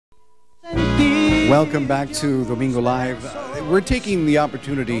Welcome back to Domingo Live. We're taking the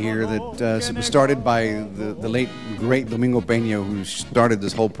opportunity here that was started by the late, great Domingo Peña, who started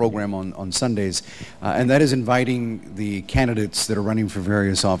this whole program on Sundays, and that is inviting the candidates that are running for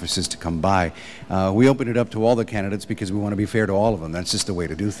various offices to come by. We open it up to all the candidates because we want to be fair to all of them. That's just the way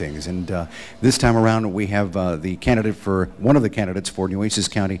to do things. And this time around, we have the candidate for, one of the candidates for Nueces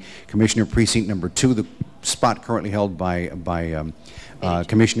County Commissioner Precinct number 2, the spot currently held by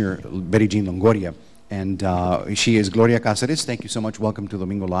Commissioner Betty Jean Longoria, and she is Gloria Caceres. Thank you so much. Welcome to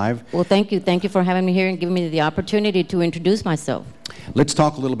Domingo Live. Well, thank you. Thank you for having me here and giving me the opportunity to introduce myself. Let's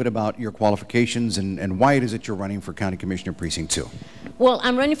talk a little bit about your qualifications and why it is that you're running for County Commissioner Precinct 2. Well,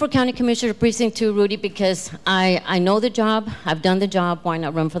 I'm running for County Commissioner Precinct 2, Rudy, because I know the job. I've done the job. Why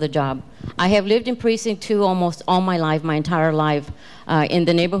not run for the job? I have lived in Precinct 2 almost all my life, my entire life, in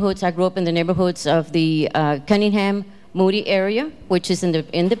the neighborhoods. I grew up in the neighborhoods of the Cunningham, Moody area, which is in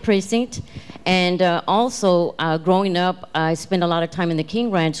the precinct, and also growing up, I spent a lot of time in the King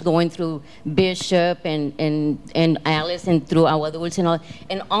Ranch, going through Bishop and Alice and through Agua Dulce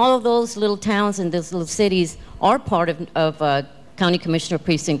and all of those little towns and those little cities are part of County Commissioner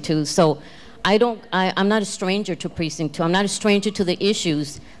Precinct 2. So I'm not a stranger to Precinct 2. I'm not a stranger to the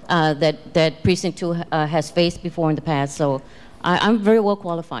issues that Precinct 2 has faced before in the past. So I'm very well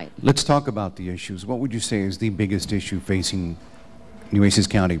qualified. Let's talk about the issues. What would you say is the biggest issue facing Nueces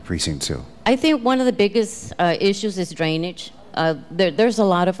County Precinct 2? I think one of the biggest issues is drainage. There's a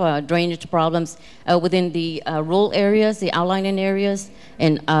lot of drainage problems within the rural areas, the outlying areas,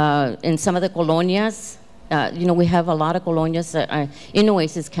 and in some of the colonias. You know, we have a lot of colonias in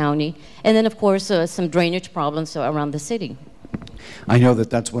Nueces County. And then, of course, some drainage problems around the city. I know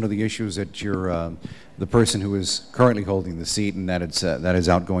that that's one of the issues that you're the person who is currently holding the seat, and that is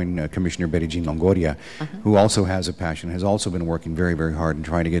outgoing Commissioner Betty Jean Longoria, who also has a passion, has also been working very, very hard in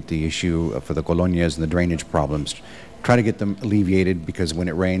trying to get the issue for the colonias and the drainage problems, try to get them alleviated, because when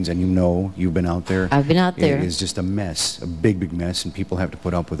it rains, and you know, you've been out there. I've been out there. It is just a mess, a big, big mess, and people have to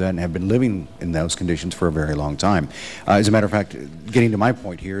put up with that and have been living in those conditions for a very long time. As a matter of fact, getting to my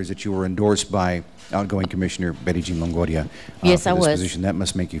point here is that you were endorsed by outgoing Commissioner Betty Jean Longoria yes, for this position. That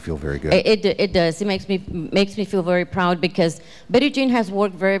must make you feel very good. It does. It makes me feel very proud, because Betty Jean has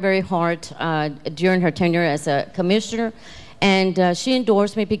worked very, very hard during her tenure as a commissioner, and she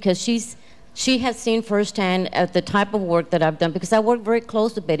endorsed me because she has seen firsthand the type of work that I've done, because I work very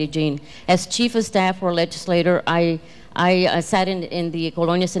close with Betty Jean. As chief of staff or legislator, I sat in the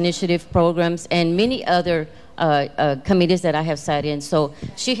Colonias Initiative programs and many other committees that I have sat in. So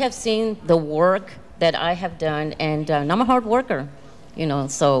she has seen the work that I have done, and I'm a hard worker, you know.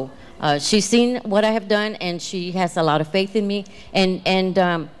 So she's seen what I have done, and she has a lot of faith in me. And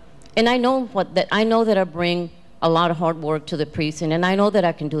I know I know that I bring a lot of hard work to the precinct, and I know that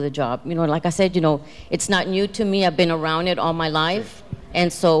I can do the job. You know, like I said, you know, it's not new to me. I've been around it all my life,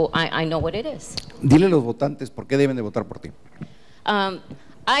 and so I know what it is. Dile a los votantes por qué deben de votar por ti.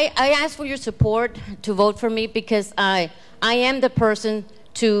 I ask for your support to vote for me, because I am the person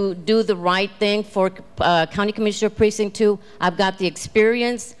to do the right thing for County Commissioner Precinct 2. I've got the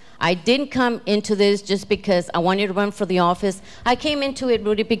experience. I didn't come into this just because I wanted to run for the office. I came into it,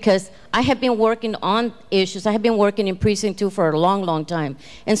 Rudy, because I have been working on issues. I have been working in Precinct 2 for a long, long time.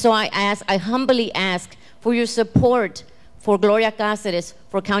 And so I humbly ask for your support for Gloria Caceres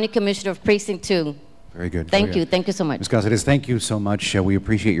for County Commissioner of Precinct 2. Very good. Thank you. Thank you so much. Ms. Caceres, thank you so much. We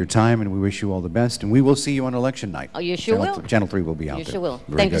appreciate your time, and we wish you all the best. And we will see you on election night. Oh, you sure will. Channel 3 will be out there. You sure will.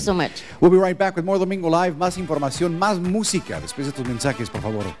 Very Thank good. you so much. We'll be right back with more Domingo Live. Más información, más música. Después de tus mensajes, por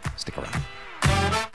favor, stick around.